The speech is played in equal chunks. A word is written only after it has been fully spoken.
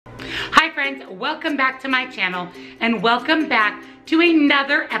friends, welcome back to my channel and welcome back to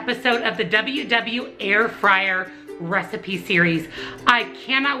another episode of the WW Air Fryer recipe series. I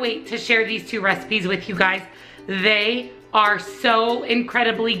cannot wait to share these two recipes with you guys. They are so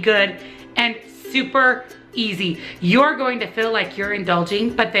incredibly good and super easy. You're going to feel like you're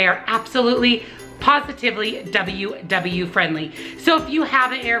indulging, but they are absolutely positively WW friendly. So if you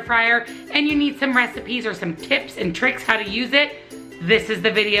have an air fryer and you need some recipes or some tips and tricks how to use it, this is the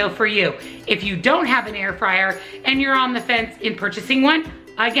video for you. If you don't have an air fryer and you're on the fence in purchasing one,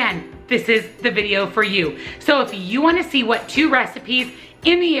 again, this is the video for you. So if you want to see what two recipes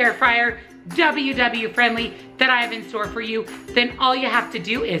in the air fryer, WW friendly, that I have in store for you, then all you have to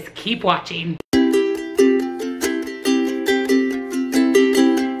do is keep watching.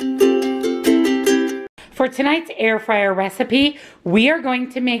 For tonight's air fryer recipe, we are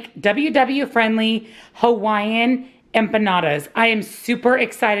going to make WW friendly Hawaiian empanadas. I am super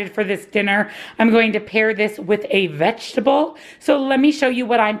excited for this dinner. I'm going to pair this with a vegetable. So let me show you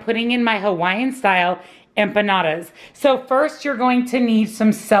what I'm putting in my Hawaiian style empanadas. So first you're going to need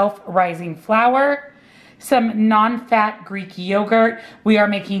some self-rising flour, some non-fat Greek yogurt. We are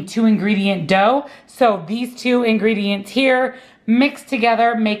making 2-ingredient dough. So these 2 ingredients here mixed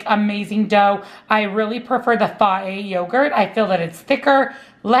together make amazing dough. I really prefer the Fae yogurt. I feel that it's thicker,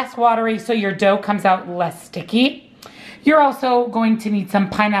 less watery, so your dough comes out less sticky. You're also going to need some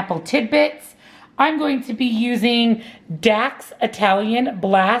pineapple tidbits. I'm going to be using Dax Italian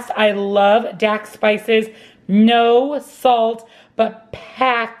Blast. I love Dax spices. No salt, but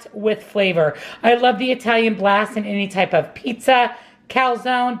packed with flavor. I love the Italian Blast in any type of pizza,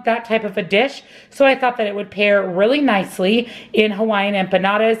 calzone, that type of a dish. So I thought that it would pair really nicely in Hawaiian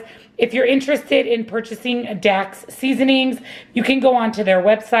empanadas. If you're interested in purchasing Dax seasonings, you can go onto their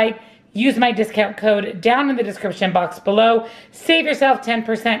website. Use my discount code down in the description box below. Save yourself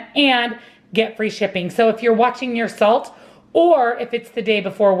 10% and get free shipping. So if you're watching your salt, or if it's the day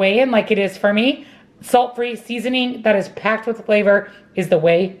before weigh-in like it is for me, salt-free seasoning that is packed with flavor is the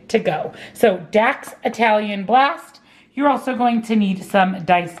way to go. So Dax Italian Blast. You're also going to need some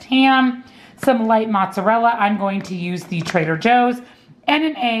diced ham, some light mozzarella. I'm going to use the Trader Joe's, and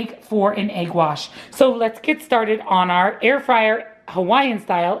an egg for an egg wash. So let's get started on our air fryer Hawaiian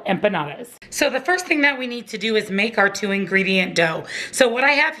style empanadas. So the first thing that we need to do is make our 2-ingredient dough. So what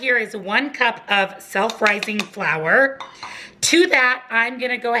I have here is 1 cup of self-rising flour. To that, I'm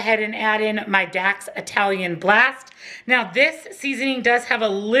gonna go ahead and add in my Dax Italian Blast. Now this seasoning does have a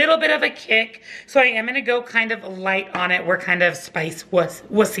little bit of a kick, so I am gonna go kind of light on it. We're kind of spice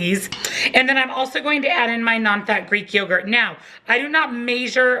wussies. And then I'm also going to add in my non-fat Greek yogurt. Now, I do not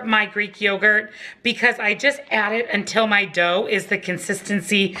measure my Greek yogurt because I just add it until my dough is the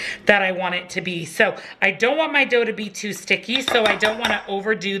consistency that I want it to be. So I don't want my dough to be too sticky, so I don't wanna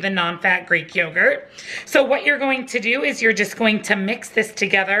overdo the non-fat Greek yogurt. So what you're going to do is you're just going to mix this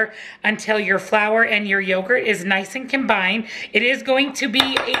together until your flour and your yogurt is nice and combined. It is going to be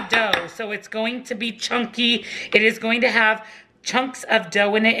a dough, so it's going to be chunky. It is going to have chunks of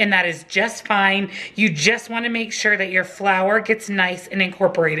dough in it, and that is just fine. You just want to make sure that your flour gets nice and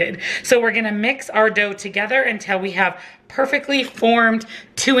incorporated. So we're going to mix our dough together until we have perfectly formed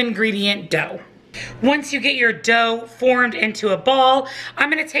 2-ingredient dough. Once you get your dough formed into a ball, I'm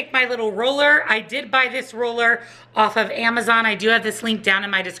going to take my little roller. I did buy this roller off of Amazon. I do have this link down in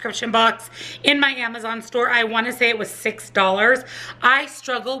my description box in my Amazon store. I want to say it was $6. I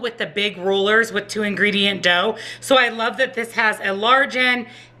struggle with the big rollers with 2-ingredient dough, so I love that this has a large end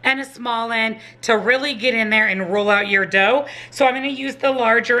and a small end to really get in there and roll out your dough. So I'm going to use the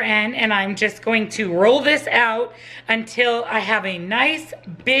larger end, and I'm just going to roll this out until I have a nice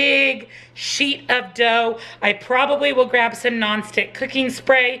big sheet of dough. I probably will grab some nonstick cooking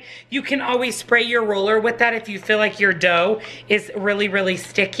spray. You can always spray your roller with that if you feel like your dough is really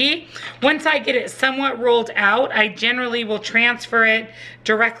sticky. Once I get it somewhat rolled out, I generally will transfer it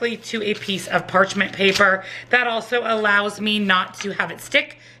directly to a piece of parchment paper. That also allows me not to have it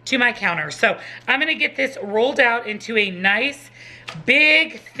stick to my counter. So I'm gonna get this rolled out into a nice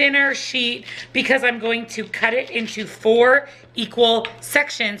big thinner sheet because I'm going to cut it into 4 equal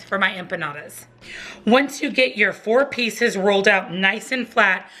sections for my empanadas. Once you get your 4 pieces rolled out nice and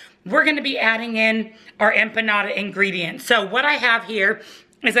flat, we're gonna be adding in our empanada ingredients. So what I have here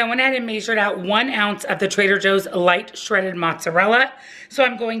is I went ahead and measured out 1 ounce of the Trader Joe's light shredded mozzarella. So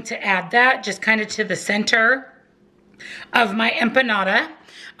I'm going to add that just kind of to the center of my empanada.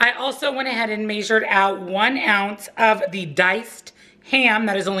 I also went ahead and measured out 1 ounce of the diced ham.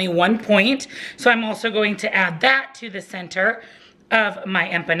 That is only 1 point. So I'm also going to add that to the center of my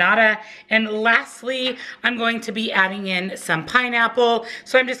empanada. And lastly, I'm going to be adding in some pineapple.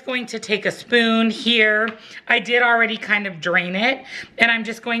 So I'm just going to take a spoon here. I did already kind of drain it, and I'm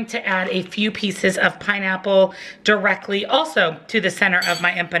just going to add a few pieces of pineapple directly also to the center of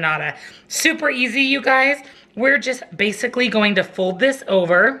my empanada. Super easy, you guys. We're just basically going to fold this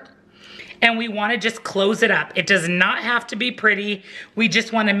over, and we want to just close it up. It does not have to be pretty. We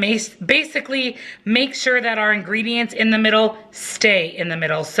just want to basically make sure that our ingredients in the middle stay in the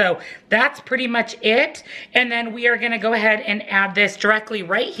middle. So that's pretty much it. And then we are gonna go ahead and add this directly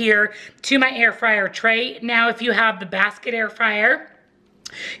right here to my air fryer tray. Now, if you have the basket air fryer,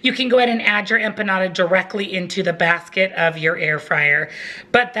 you can go ahead and add your empanada directly into the basket of your air fryer.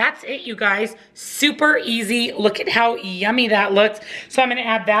 But that's it, you guys. Super easy. Look at how yummy that looks. So I'm going to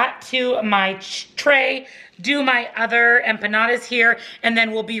add that to my tray, do my other empanadas here, and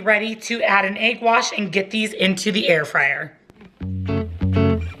then we'll be ready to add an egg wash and get these into the air fryer.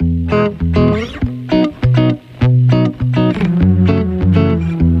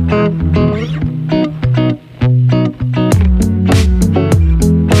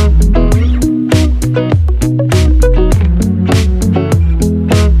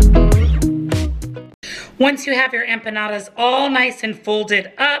 Once you have your empanadas all nice and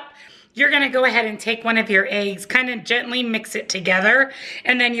folded up, you're gonna go ahead and take one of your eggs, kind of gently mix it together,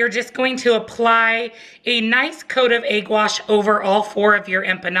 and then you're just going to apply a nice coat of egg wash over all 4 of your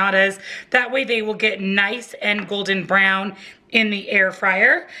empanadas. That way they will get nice and golden brown in the air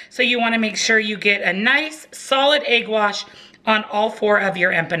fryer. So you wanna make sure you get a nice solid egg wash on all 4 of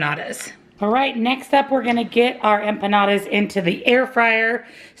your empanadas. All right, next up we're gonna get our empanadas into the air fryer.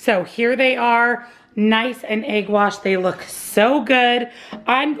 So here they are. Nice and egg wash. They look so good.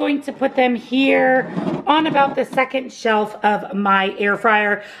 I'm going to put them here on about the 2nd shelf of my air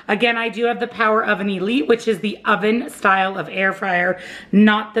fryer. Again, I do have the power of an Elite, which is the oven style of air fryer,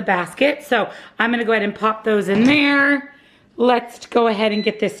 not the basket. So I'm gonna go ahead and pop those in there. Let's go ahead and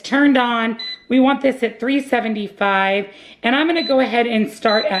get this turned on. We want this at 375, and I'm gonna go ahead and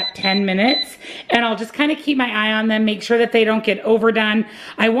start at 10 minutes, and I'll just kind of keep my eye on them, make sure that they don't get overdone.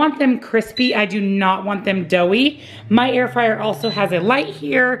 I want them crispy. I do not want them doughy. My air fryer also has a light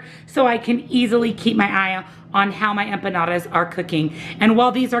here, so I can easily keep my eye on how my empanadas are cooking. And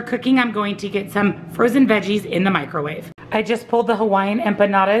while these are cooking, I'm going to get some frozen veggies in the microwave. I just pulled the Hawaiian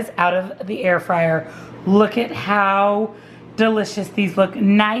empanadas out of the air fryer. Look at how delicious these look.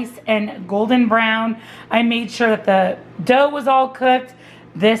 Nice and golden brown. I made sure that the dough was all cooked.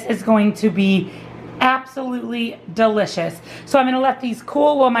 This is going to be absolutely delicious. So I'm going to let these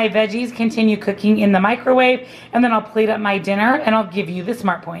cool while my veggies continue cooking in the microwave, and then I'll plate up my dinner and I'll give you the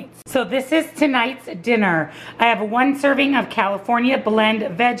smart points. So this is tonight's dinner. I have 1 serving of California blend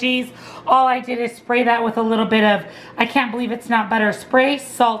veggies. All I did is spray that with a little bit of, I can't believe it's not butter spray,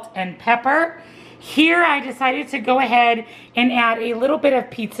 salt and pepper. Here I decided to go ahead and add a little bit of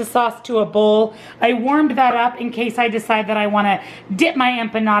pizza sauce to a bowl. I warmed that up in case I decide that I want to dip my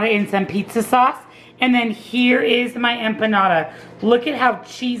empanada in some pizza sauce. And then here is my empanada. Look at how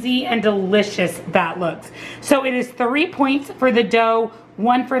cheesy and delicious that looks. So it is 3 points for the dough,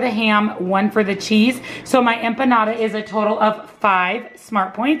 1 for the ham, 1 for the cheese. So my empanada is a total of 5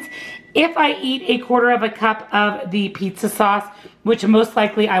 smart points. If I eat a 1/4 cup of the pizza sauce, which most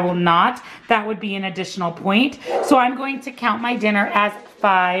likely I will not, that would be an additional point. So I'm going to count my dinner as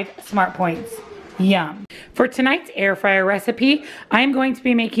 5 smart points. Yum. For tonight's air fryer recipe, I'm going to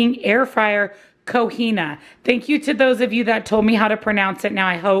be making air fryer Coxinha. Thank you to those of you that told me how to pronounce it. Now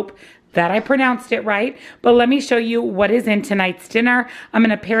I hope that I pronounced it right, but let me show you what is in tonight's dinner. I'm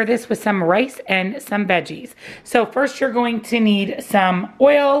gonna pair this with some rice and some veggies. So first you're going to need some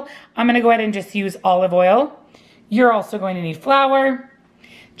oil. I'm gonna go ahead and just use olive oil. You're also going to need flour,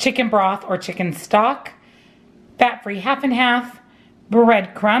 chicken broth or chicken stock, fat-free 50/50,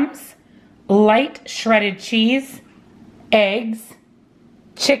 breadcrumbs, light shredded cheese, eggs,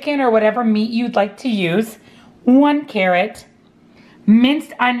 chicken or whatever meat you'd like to use, 1 carrot,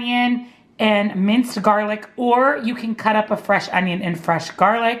 minced onion and minced garlic, or you can cut up a fresh onion and fresh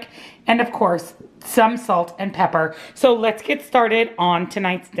garlic, and of course some salt and pepper. So let's get started on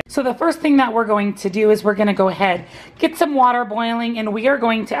tonight's dinner. So the first thing that we're going to do is we're going to go ahead, get some water boiling, and we are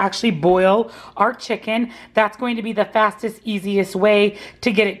going to actually boil our chicken. That's going to be the fastest, easiest way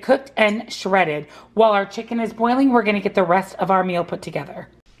to get it cooked and shredded. While our chicken is boiling, we're going to get the rest of our meal put together.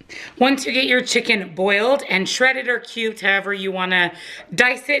 Once you get your chicken boiled and shredded or cubed, however you want to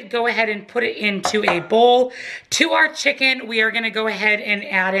dice it, go ahead and put it into a bowl. To our chicken, we are going to go ahead and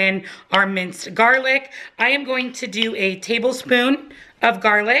add in our minced garlic. I am going to do a tablespoon of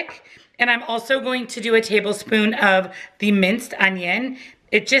garlic, And I'm also going to do a tablespoon of the minced onion.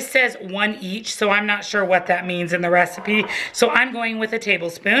 It just says 1 each, so I'm not sure what that means in the recipe. So I'm going with a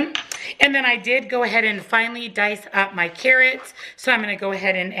tablespoon. And then I did go ahead and finely dice up my carrots. So I'm gonna go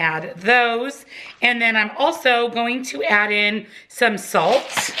ahead and add those. And then I'm also going to add in some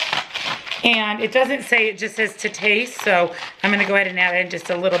salt. And it doesn't say, it just says to taste. So I'm gonna go ahead and add in just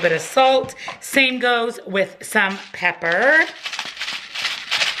a little bit of salt. Same goes with some pepper.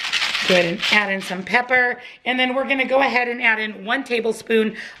 Go ahead and add in some pepper. And then we're gonna go ahead and add in 1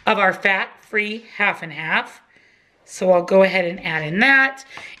 tablespoon of our fat-free half and half. So I'll go ahead and add in that.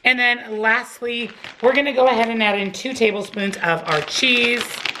 And then lastly, we're gonna go ahead and add in 2 tablespoons of our cheese.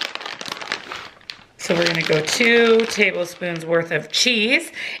 So we're gonna go 2 tablespoons worth of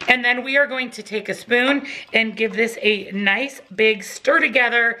cheese. And then we are going to take a spoon and give this a nice big stir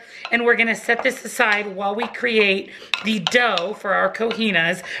together. And we're gonna set this aside while we create the dough for our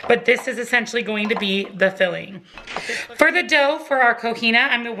cojinas. But this is essentially going to be the filling. For the dough for our cojina,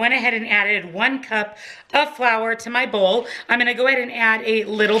 I went ahead and added 1 cup of flour to my bowl. I'm gonna go ahead and add a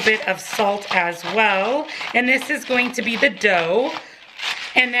little bit of salt as well. And this is going to be the dough.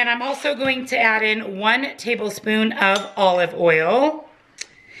 And then I'm also going to add in 1 tablespoon of olive oil.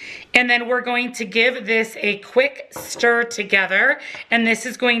 And then we're going to give this a quick stir together. And this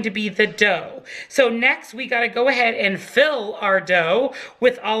is going to be the dough. So next we gotta go ahead and fill our dough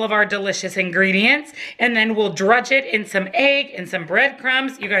with all of our delicious ingredients. And then we'll drudge it in some egg and some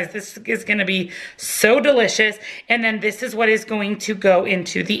breadcrumbs. You guys, this is gonna be so delicious. And then this is what is going to go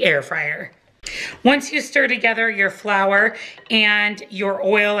into the air fryer. Once you stir together your flour and your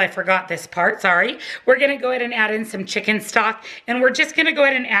oil, I forgot this part, sorry. We're gonna go ahead and add in some chicken stock, and we're just gonna go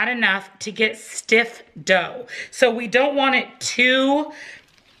ahead and add enough to get stiff dough. So we don't want it too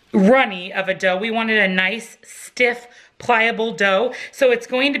runny of a dough. We wanted a nice, stiff, pliable dough. So it's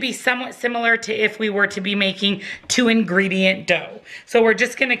going to be somewhat similar to if we were to be making 2-ingredient dough. So we're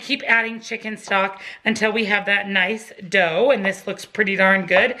just gonna keep adding chicken stock until we have that nice dough, and this looks pretty darn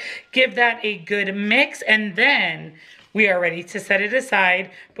good. Give that a good mix, and then we are ready to set it aside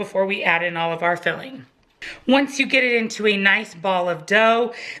before we add in all of our filling. Once you get it into a nice ball of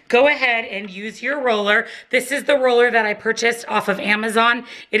dough, go ahead and use your roller. This is the roller that I purchased off of Amazon.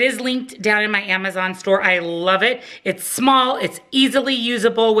 It is linked down in my Amazon store. I love it. It's small, it's easily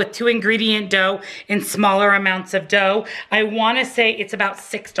usable with 2-ingredient dough and smaller amounts of dough. I wanna say it's about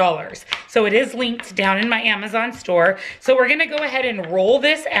 $6. So it is linked down in my Amazon store. So we're gonna go ahead and roll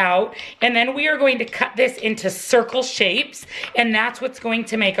this out, and then we are going to cut this into circle shapes, and that's what's going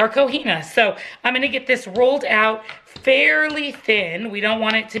to make our cojina. So I'm gonna get this rolled out fairly thin. We don't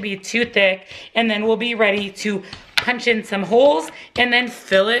want it to be too thick, and then we'll be ready to punch in some holes and then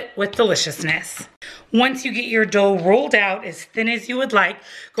fill it with deliciousness. Once you get your dough rolled out as thin as you would like,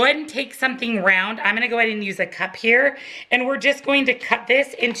 go ahead and take something round. I'm gonna go ahead and use a cup here, and we're just going to cut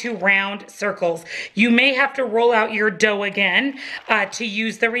this into round circles. You may have to roll out your dough again to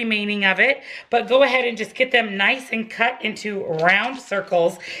use the remaining of it, but go ahead and just get them nice and cut into round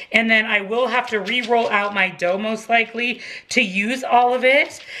circles. And then I will have to re-roll out my dough most likely to use all of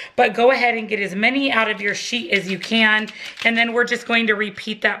it, but go ahead and get as many out of your sheet as you can. And then we're just going to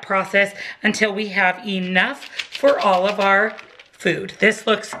repeat that process until we have enough for all of our food. This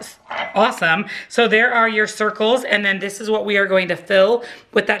looks awesome. So there are your circles, and then this is what we are going to fill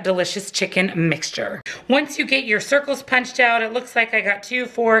with that delicious chicken mixture. Once you get your circles punched out, it looks like I got 2,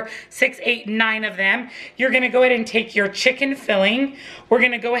 4, 6, 8, 9 of them. You're gonna go ahead and take your chicken filling. We're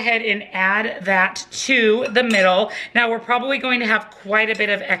gonna go ahead and add that to the middle. Now we're probably going to have quite a bit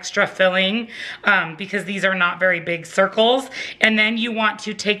of extra filling because these are not very big circles. And then you want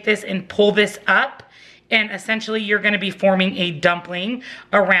to take this and pull this up, and essentially you're gonna be forming a dumpling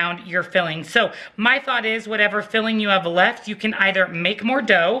around your filling. So my thought is whatever filling you have left, you can either make more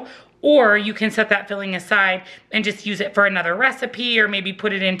dough, or you can set that filling aside and just use it for another recipe, or maybe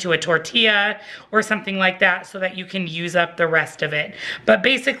put it into a tortilla or something like that so that you can use up the rest of it. But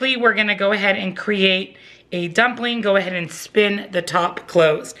basically we're gonna go ahead and create a dumpling. Go ahead and spin the top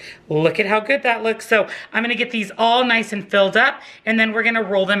closed. Look at how good that looks. So I'm gonna get these all nice and filled up, and then we're gonna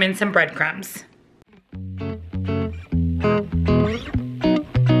roll them in some breadcrumbs.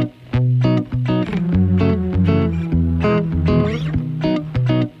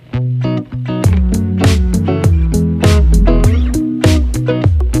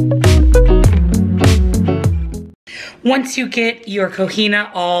 Once you get your cojina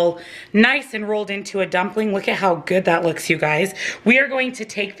all nice and rolled into a dumpling, look at how good that looks, you guys. We are going to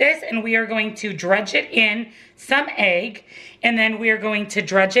take this and we are going to dredge it in some egg, and then we are going to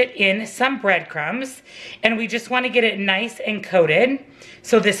drudge it in some breadcrumbs, and we just want to get it nice and coated.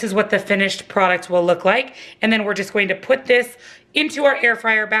 So this is what the finished product will look like, and then we're just going to put this into our air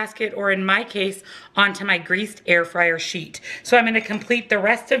fryer basket, or in my case, onto my greased air fryer sheet. So I'm going to complete the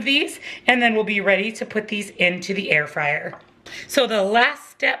rest of these, and then we'll be ready to put these into the air fryer. So the last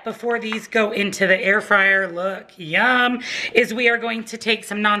step before these go into the air fryer, look, yum, is we are going to take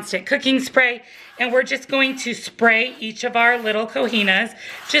some nonstick cooking spray, and we're just going to spray each of our little cojinas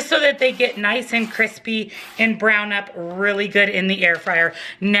just so that they get nice and crispy and brown up really good in the air fryer.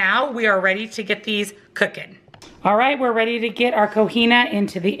 Now we are ready to get these cooking. All right, we're ready to get our cojina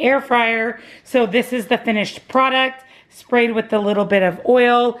into the air fryer. So this is the finished product, sprayed with a little bit of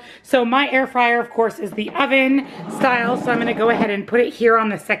oil. So my air fryer, of course, is the oven style. So I'm gonna go ahead and put it here on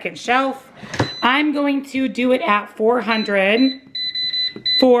the second shelf. I'm going to do it at 400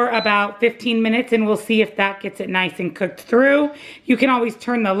 for about 15 minutes, and we'll see if that gets it nice and cooked through. You can always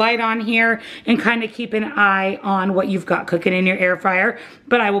turn the light on here and kind of keep an eye on what you've got cooking in your air fryer,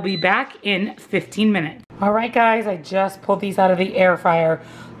 but I will be back in 15 minutes. All right, guys, I just pulled these out of the air fryer.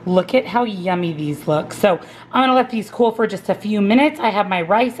 Look at how yummy these look. So I'm gonna let these cool for just a few minutes. I have my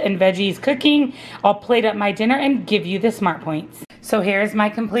rice and veggies cooking. I'll plate up my dinner and give you the smart points. So here's my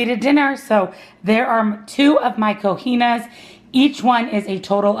completed dinner. So there are 2 of my cojinas. Each one is a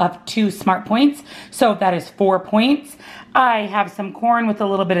total of 2 smart points. So that is 4 points. I have some corn with a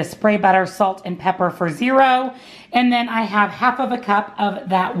little bit of spray butter, salt, and pepper for 0. And then I have half of a cup of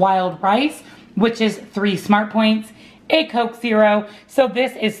that wild rice, which is 3 smart points. A Coke Zero. So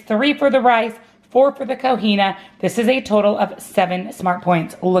this is 3 for the rice, 4 for the cojina. This is a total of 7 smart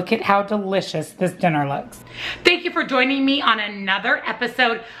points. Look at how delicious this dinner looks. Thank you for joining me on another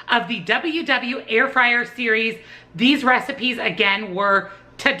episode of the WW Air Fryer series. These recipes, again, were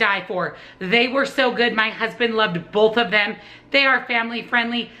to die for. They were so good. My husband loved both of them. They are family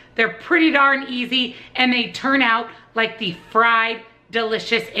friendly. They're pretty darn easy, and they turn out like the fried,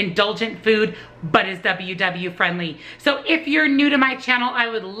 delicious, indulgent food, but is WW friendly. So if you're new to my channel, I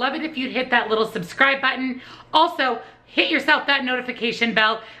would love it if you'd hit that little subscribe button. Also, hit yourself that notification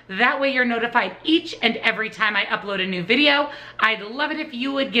bell. That way you're notified each and every time I upload a new video. I'd love it if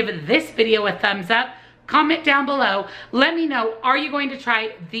you would give this video a thumbs up. Comment down below. Let me know, are you going to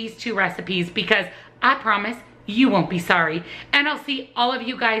try these 2 recipes? Because I promise you won't be sorry. And I'll see all of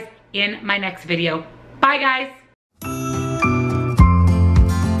you guys in my next video. Bye, guys.